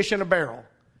like fish in a barrel.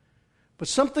 But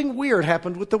something weird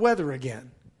happened with the weather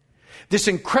again. This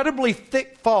incredibly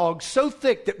thick fog, so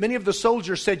thick that many of the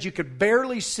soldiers said you could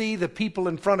barely see the people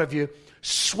in front of you,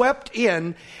 swept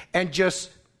in and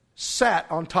just sat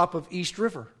on top of East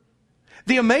River.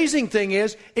 The amazing thing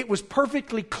is, it was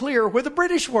perfectly clear where the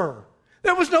British were.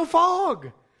 There was no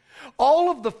fog. All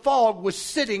of the fog was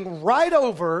sitting right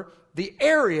over the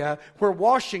area where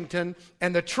Washington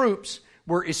and the troops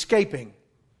were escaping.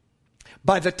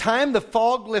 By the time the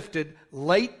fog lifted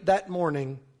late that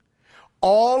morning,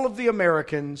 all of the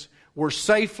Americans were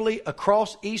safely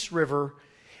across East River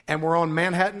and were on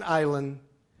Manhattan Island,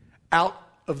 out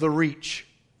of the reach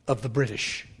of the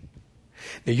British.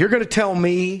 Now, you're going to tell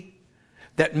me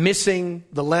that missing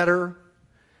the letter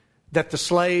that the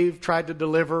slave tried to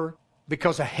deliver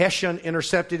because a Hessian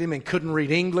intercepted him and couldn't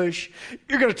read English.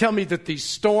 You're going to tell me that these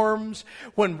storms,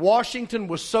 when Washington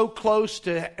was so close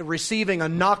to receiving a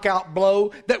knockout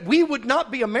blow, that we would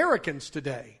not be Americans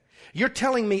today. You're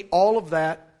telling me all of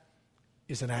that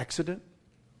is an accident?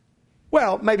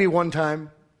 Well, maybe one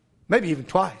time, maybe even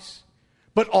twice.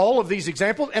 But all of these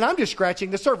examples, and I'm just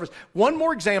scratching the surface. One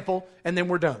more example, and then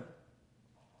we're done.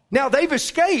 Now, they've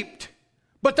escaped,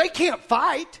 but they can't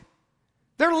fight.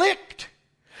 They're licked.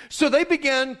 So they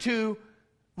began to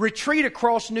retreat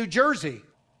across New Jersey.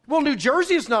 Well, New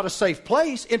Jersey is not a safe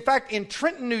place. In fact, in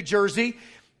Trenton, New Jersey,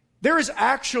 there is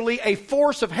actually a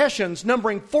force of Hessians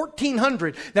numbering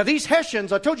 1,400. Now, these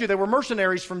Hessians, I told you they were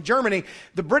mercenaries from Germany.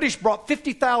 The British brought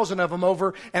 50,000 of them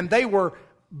over, and they were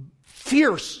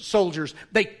fierce soldiers.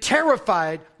 They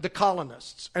terrified the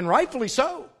colonists, and rightfully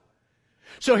so.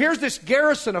 So here's this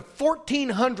garrison of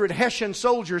 1,400 Hessian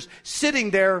soldiers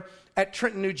sitting there at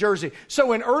Trenton, New Jersey.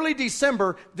 So in early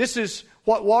December, this is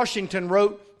what Washington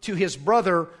wrote to his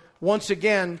brother, once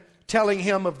again telling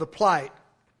him of the plight.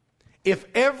 If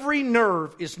every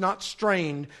nerve is not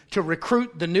strained to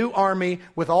recruit the new army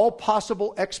with all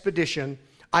possible expedition,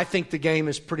 I think the game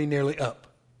is pretty nearly up.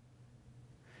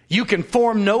 You can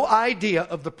form no idea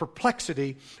of the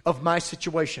perplexity of my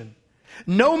situation.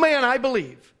 No man, I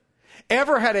believe,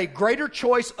 ever had a greater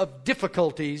choice of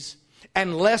difficulties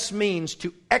and less means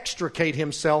to extricate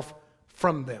himself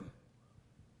from them.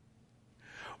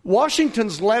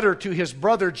 Washington's letter to his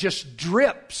brother just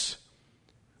drips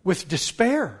with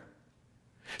despair.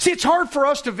 See, it's hard for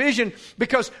us to vision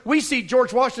because we see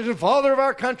George Washington, father of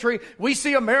our country. We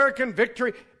see American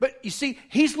victory. But you see,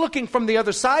 he's looking from the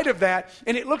other side of that,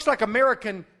 and it looks like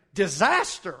American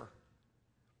disaster.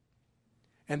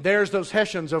 And there's those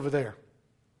Hessians over there.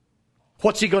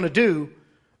 What's he going to do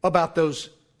about those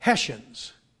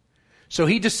Hessians? So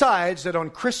he decides that on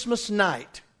Christmas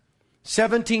night,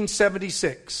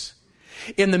 1776,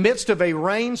 in the midst of a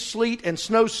rain, sleet, and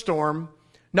snowstorm,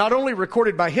 not only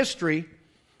recorded by history,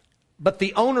 but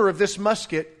the owner of this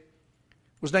musket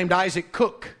was named Isaac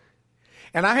Cook.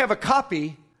 And I have a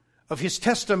copy of his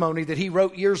testimony that he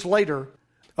wrote years later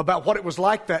about what it was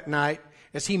like that night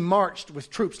as he marched with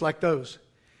troops like those.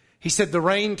 He said the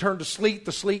rain turned to sleet,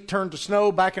 the sleet turned to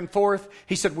snow, back and forth.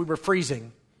 He said we were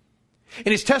freezing.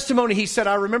 In his testimony, he said,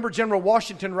 I remember General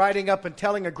Washington riding up and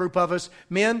telling a group of us,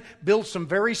 men, build some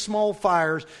very small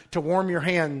fires to warm your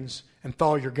hands and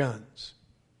thaw your guns.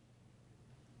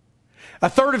 A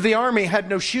third of the army had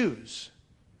no shoes.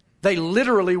 They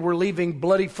literally were leaving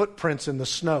bloody footprints in the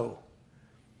snow.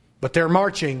 But they're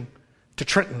marching to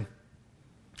Trenton.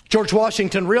 George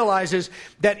Washington realizes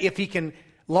that if he can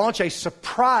launch a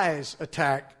surprise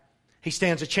attack, he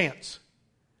stands a chance.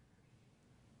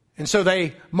 And so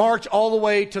they march all the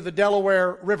way to the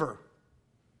Delaware River.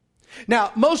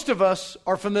 Now, most of us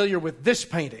are familiar with this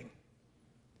painting.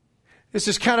 This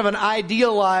is kind of an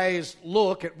idealized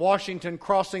look at Washington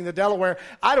crossing the Delaware.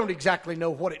 I don't exactly know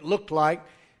what it looked like,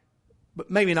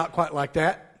 but maybe not quite like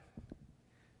that.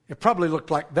 It probably looked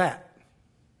like that.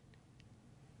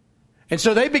 And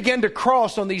so they began to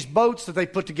cross on these boats that they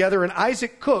put together, and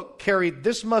Isaac Cook carried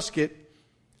this musket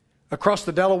across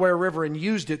the Delaware River and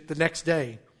used it the next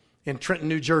day in Trenton,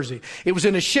 New Jersey. It was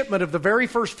in a shipment of the very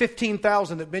first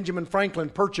 15,000 that Benjamin Franklin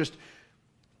purchased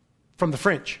from the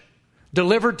French.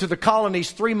 Delivered to the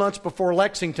colonies 3 months before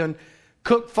Lexington.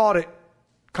 Cook fought at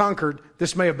Concord.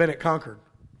 This may have been at Concord.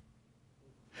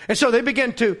 And so they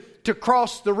began to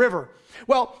cross the river.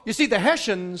 Well, you see, the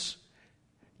Hessians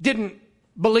didn't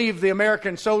believe the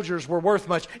American soldiers were worth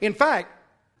much. In fact,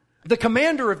 the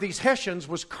commander of these Hessians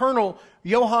was Colonel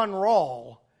Johann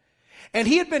Rall. And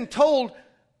he had been told,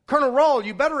 Colonel Rall,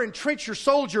 you better entrench your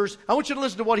soldiers. I want you to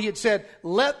listen to what he had said.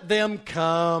 Let them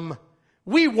come.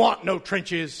 We want no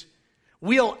trenches.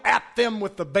 We'll at them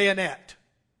with the bayonet.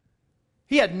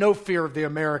 He had no fear of the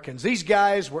Americans. These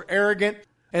guys were arrogant,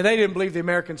 and they didn't believe the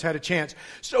Americans had a chance.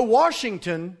 So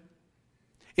Washington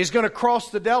is going to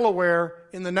cross the Delaware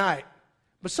in the night.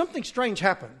 But something strange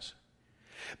happens.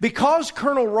 Because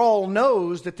Colonel Rall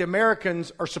knows that the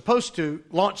Americans are supposed to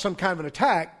launch some kind of an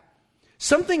attack,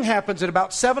 something happens at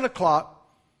about 7 o'clock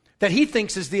that he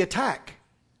thinks is the attack.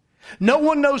 No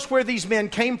one knows where these men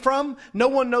came from. No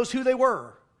one knows who they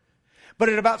were. But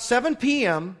at about 7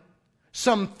 p.m.,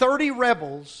 some 30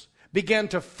 rebels began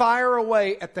to fire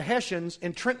away at the Hessians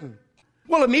in Trenton.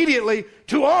 Well, immediately,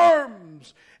 to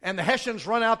arms! And the Hessians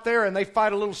run out there and they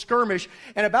fight a little skirmish.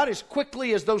 And about as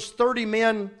quickly as those 30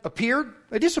 men appeared,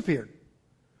 they disappeared.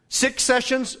 6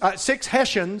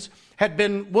 Hessians had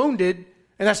been wounded,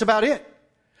 and that's about it.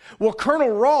 Well, Colonel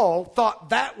Rall thought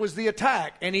that was the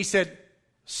attack. And he said,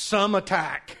 some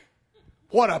attack.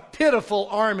 What a pitiful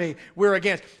army we're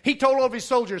against. He told all of his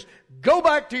soldiers, go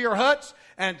back to your huts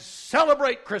and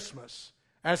celebrate Christmas,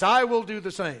 as I will do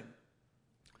the same.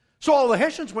 So all the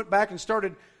Hessians went back and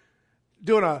started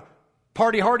doing a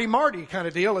party hardy Marty kind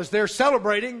of deal as they're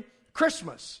celebrating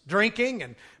Christmas, drinking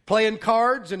and playing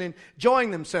cards and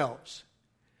enjoying themselves.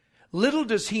 Little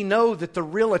does he know that the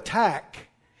real attack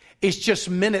is just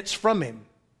minutes from him.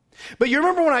 But you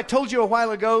remember when I told you a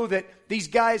while ago that these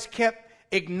guys kept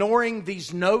ignoring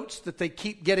these notes that they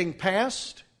keep getting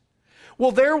passed?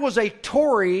 Well, there was a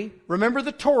Tory, remember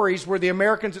the Tories were the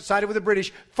Americans that sided with the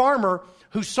British, farmer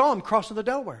who saw him crossing the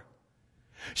Delaware.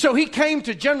 So he came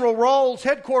to General Rawls'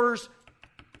 headquarters,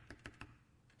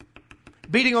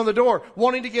 beating on the door,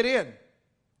 wanting to get in.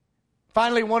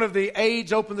 Finally, one of the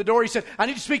aides opened the door. He said, I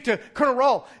need to speak to Colonel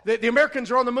Rawls. The Americans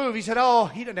are on the move. He said, oh,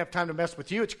 he doesn't have time to mess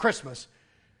with you. It's Christmas.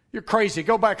 You're crazy.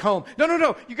 Go back home.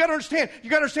 No. You got to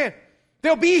understand.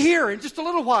 They'll be here in just a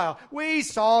little while. We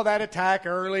saw that attack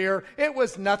earlier. It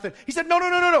was nothing. He said,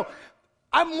 no.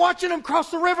 I'm watching them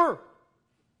cross the river.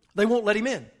 They won't let him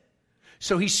in.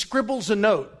 So he scribbles a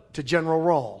note to General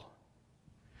Rawls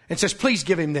and says, please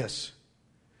give him this.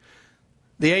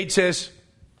 The aide says,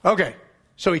 okay.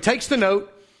 So he takes the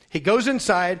note. He goes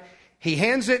inside. He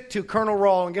hands it to Colonel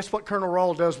Rawls. And guess what Colonel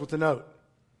Rawls does with the note?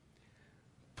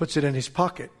 Puts it in his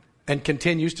pocket and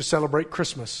continues to celebrate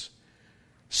Christmas.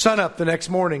 Sun up the next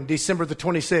morning, December the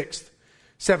 26th,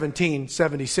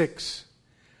 1776.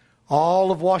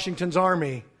 All of Washington's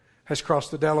army has crossed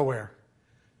the Delaware.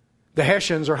 The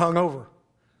Hessians are hung over.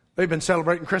 They've been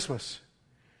celebrating Christmas.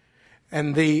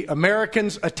 And the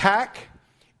Americans attack,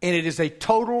 and it is a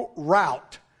total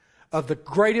rout of the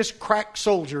greatest crack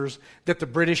soldiers that the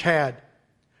British had.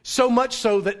 So much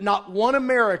so that not one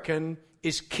American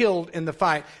is killed in the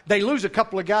fight. They lose a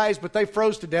couple of guys, but they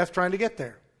froze to death trying to get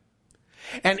there.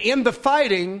 And in the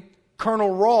fighting, Colonel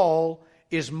Rawls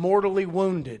is mortally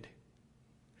wounded.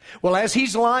 Well, as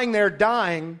he's lying there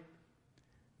dying,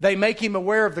 they make him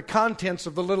aware of the contents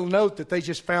of the little note that they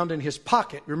just found in his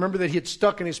pocket. Remember that he had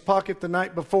stuck in his pocket the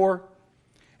night before?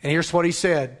 And here's what he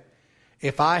said.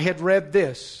 If I had read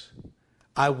this,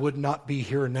 I would not be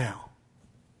here now.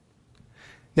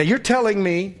 Now you're telling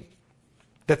me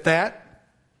that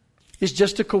is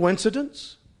just a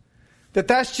coincidence?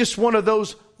 That's just one of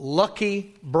those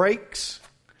lucky breaks?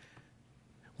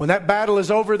 When that battle is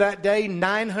over that day,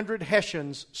 900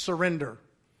 Hessians surrender.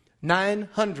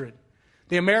 900.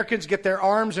 The Americans get their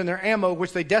arms and their ammo,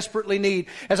 which they desperately need.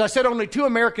 As I said, only 2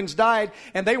 Americans died,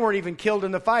 and they weren't even killed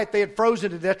in the fight. They had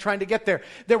frozen to death trying to get there.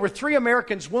 There were 3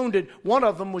 Americans wounded. One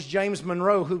of them was James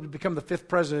Monroe, who would become the 5th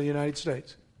president of the United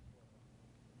States.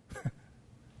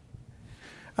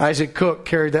 Isaac Cook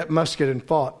carried that musket and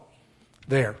fought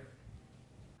there.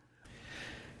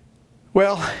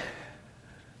 Well,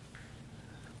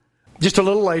 just a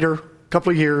little later, a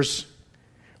couple of years,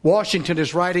 Washington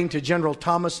is writing to General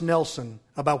Thomas Nelson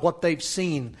about what they've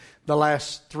seen the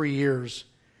last 3 years.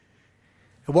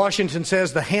 And Washington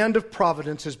says, the hand of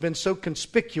providence has been so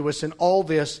conspicuous in all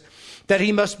this that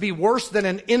he must be worse than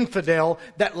an infidel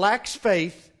that lacks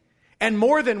faith and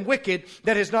more than wicked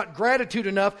that has not gratitude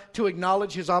enough to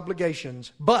acknowledge his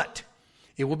obligations. But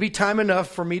it will be time enough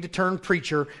for me to turn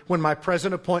preacher when my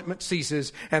present appointment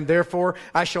ceases, and therefore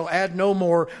I shall add no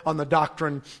more on the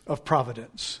doctrine of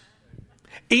providence.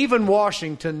 Even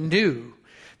Washington knew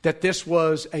that this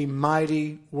was a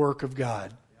mighty work of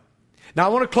God. Now I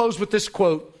want to close with this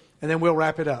quote, and then we'll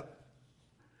wrap it up.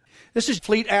 This is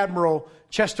Fleet Admiral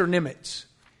Chester Nimitz.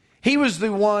 He was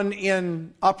the one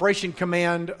in Operation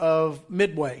Command of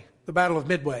Midway, the Battle of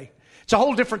Midway. It's a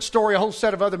whole different story, a whole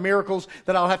set of other miracles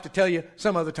that I'll have to tell you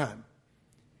some other time.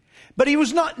 But he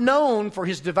was not known for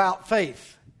his devout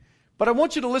faith. But I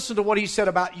want you to listen to what he said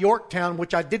about Yorktown,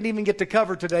 which I didn't even get to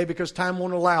cover today because time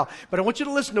won't allow. But I want you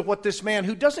to listen to what this man,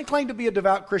 who doesn't claim to be a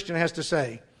devout Christian, has to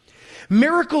say.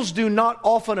 Miracles do not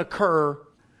often occur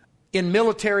in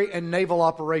military and naval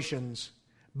operations,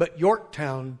 but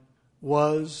Yorktown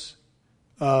was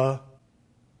a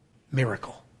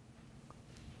miracle.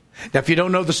 Now, if you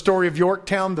don't know the story of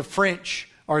Yorktown, the French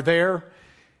are there,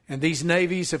 and these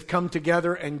navies have come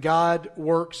together, and God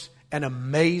works an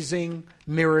amazing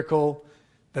miracle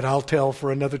that I'll tell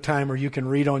for another time, or you can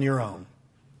read on your own.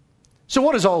 So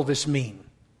what does all this mean?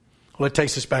 Well, it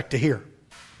takes us back to here.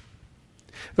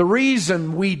 The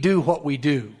reason we do what we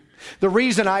do, the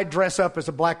reason I dress up as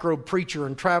a black robe preacher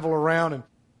and travel around and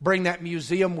bring that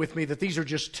museum with me, that these are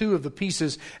just 2 of the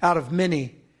pieces out of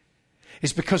many,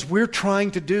 is because we're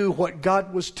trying to do what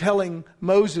God was telling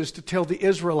Moses to tell the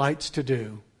Israelites to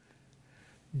do.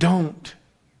 Don't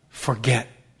forget.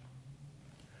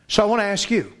 So I want to ask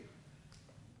you,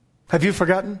 have you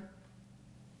forgotten?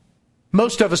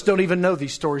 Most of us don't even know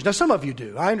these stories. Now, some of you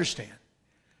do. I understand.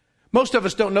 Most of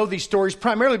us don't know these stories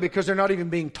primarily because they're not even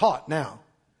being taught now.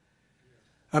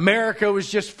 America was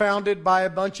just founded by a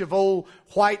bunch of old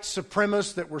white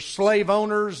supremacists that were slave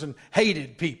owners and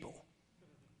hated people.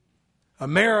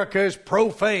 America is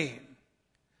profane.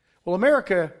 Well,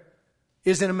 America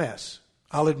is in a mess,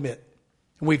 I'll admit.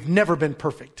 And we've never been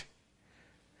perfect.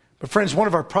 But friends, one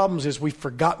of our problems is we've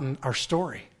forgotten our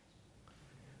story.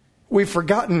 We've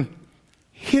forgotten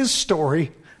His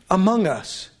story among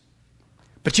us.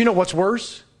 But you know what's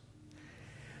worse?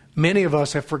 Many of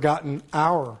us have forgotten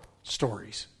our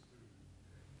stories.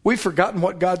 We've forgotten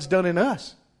what God's done in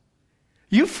us.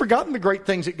 You've forgotten the great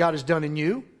things that God has done in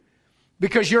you.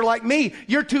 Because you're like me.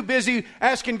 You're too busy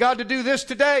asking God to do this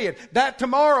today and that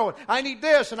tomorrow. And I need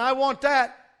this and I want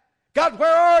that. God,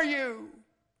 where are you?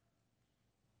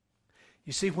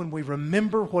 You see, when we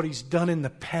remember what He's done in the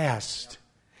past,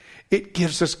 it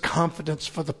gives us confidence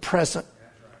for the present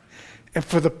and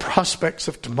for the prospects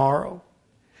of tomorrow.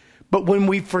 But when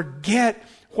we forget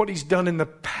what He's done in the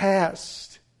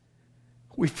past,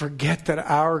 we forget that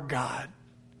our God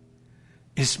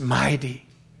is mighty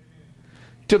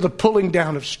to the pulling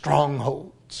down of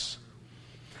strongholds.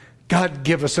 God,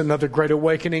 give us another great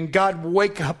awakening. God,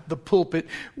 wake up the pulpit,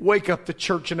 wake up the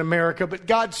church in America. But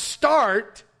God,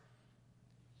 start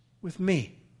with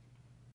me.